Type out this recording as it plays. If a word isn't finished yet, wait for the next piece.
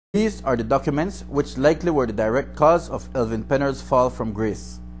These are the documents which likely were the direct cause of Elvin Penner's fall from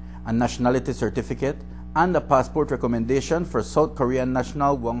grace: a nationality certificate and a passport recommendation for South Korean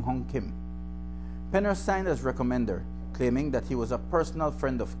national Wong Hong Kim. Penner signed as recommender, claiming that he was a personal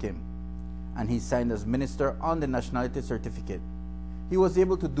friend of Kim, and he signed as minister on the nationality certificate. He was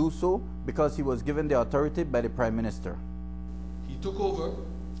able to do so because he was given the authority by the Prime Minister. He took over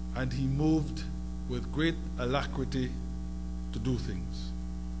and he moved with great alacrity to do things.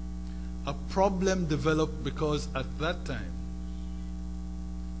 A problem developed because at that time,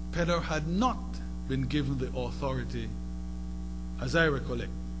 Penner had not been given the authority, as I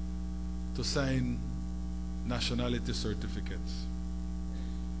recollect, to sign nationality certificates.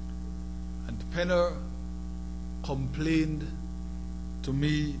 And Penner complained to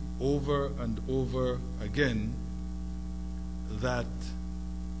me over and over again that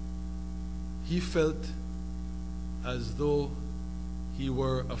he felt as though he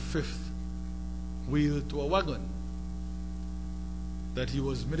were a fifth wheel to a wagon, that he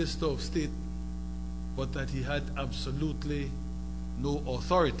was Minister of State, but that he had absolutely no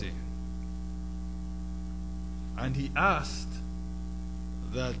authority. And he asked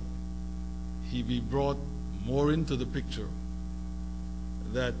that he be brought more into the picture,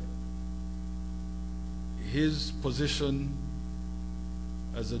 that his position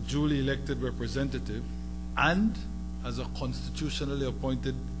as a duly elected representative and as a constitutionally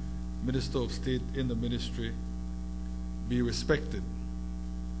appointed Minister of State in the ministry be respected.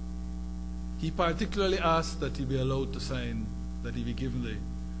 He particularly asked that he be allowed to sign, that he be given the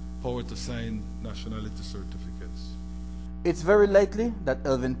power to sign nationality certificates. It's very likely that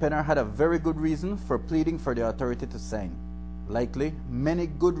Elvin Penner had a very good reason for pleading for the authority to sign. Likely, many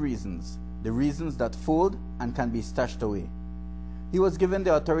good reasons, the reasons that fold and can be stashed away. He was given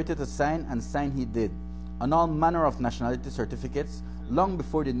the authority to sign, and sign he did, on all manner of nationality certificates long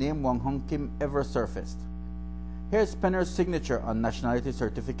before the name Wong Hong Kim ever surfaced. Here's Penner's signature on nationality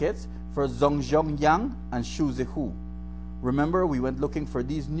certificates for Zhongzhong Yang and Xu Zihu. Remember, we went looking for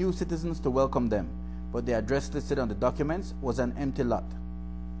these new citizens to welcome them, but the address listed on the documents was an empty lot.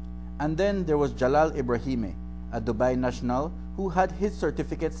 And then there was Jalal Ibrahimi, a Dubai national who had his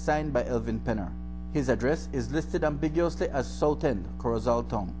certificate signed by Elvin Penner. His address is listed ambiguously as South End, Corozal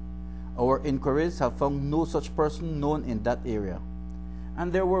Town. Our inquiries have found no such person known in that area.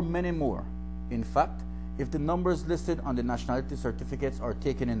 And there were many more. In fact, if the numbers listed on the nationality certificates are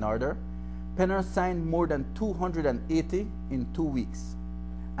taken in order, Penner signed more than 280 in 2 weeks.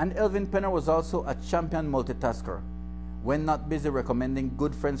 And Elvin Penner was also a champion multitasker. When not busy recommending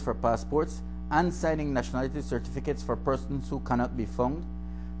good friends for passports and signing nationality certificates for persons who cannot be found,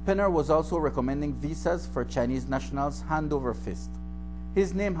 Penner was also recommending visas for Chinese nationals hand over fist.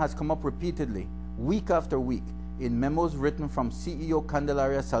 His name has come up repeatedly, week after week, in memos written from CEO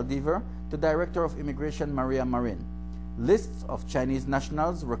Candelaria Saldivar to Director of Immigration Maria Marin, lists of Chinese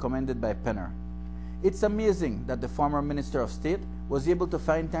nationals recommended by Penner. It's amazing that the former Minister of State was able to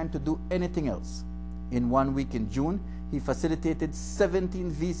find time to do anything else. In 1 week in June, he facilitated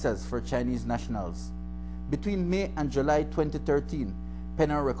 17 visas for Chinese nationals. Between May and July 2013,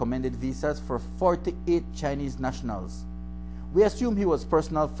 Penner recommended visas for 48 Chinese nationals. We assume he was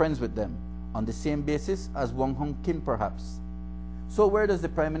personal friends with them, on the same basis as Wong Hong Kim perhaps. So where does the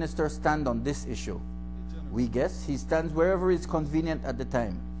Prime Minister stand on this issue? We guess he stands wherever is convenient at the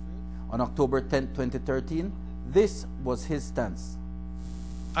time. On October 10, 2013, this was his stance.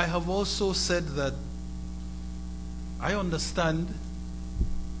 I have also said that I understand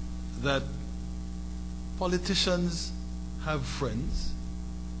that politicians have friends,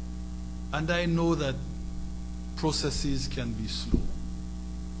 and I know that processes can be slow.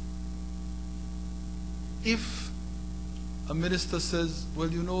 If a minister says, well,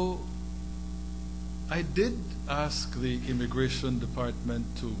 you know, I did ask the Immigration Department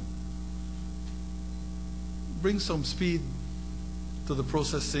to bring some speed to the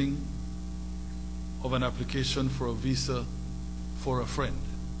processing of an application for a visa for a friend.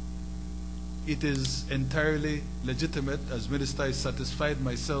 It is entirely legitimate. As minister, I satisfied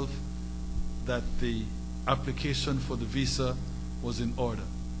myself that the application for the visa was in order.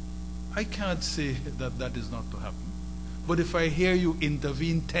 I can't say that that is not to happen. But if I hear you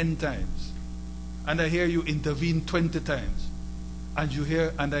intervene 10 times, and I hear you intervene 20 times,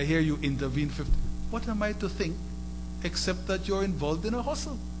 and I hear you intervene 50, what am I to think except that you're involved in a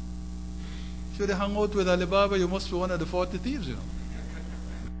hustle? If you hang out with Alibaba, you must be one of the 40 thieves, you know.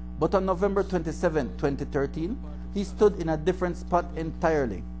 But on November 27, 2013, he stood in a different spot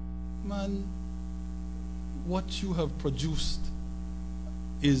entirely. Man, what you have produced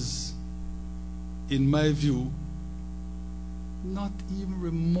is, in my view, not even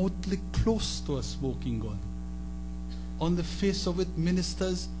remotely close to a smoking gun. On the face of it,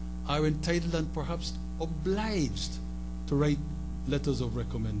 ministers are entitled and perhaps obliged to write letters of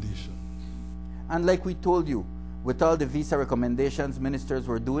recommendation. And like we told you, with all the visa recommendations ministers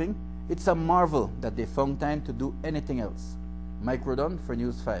were doing, it's a marvel that they found time to do anything else. Mike Rodon for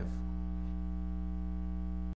News 5.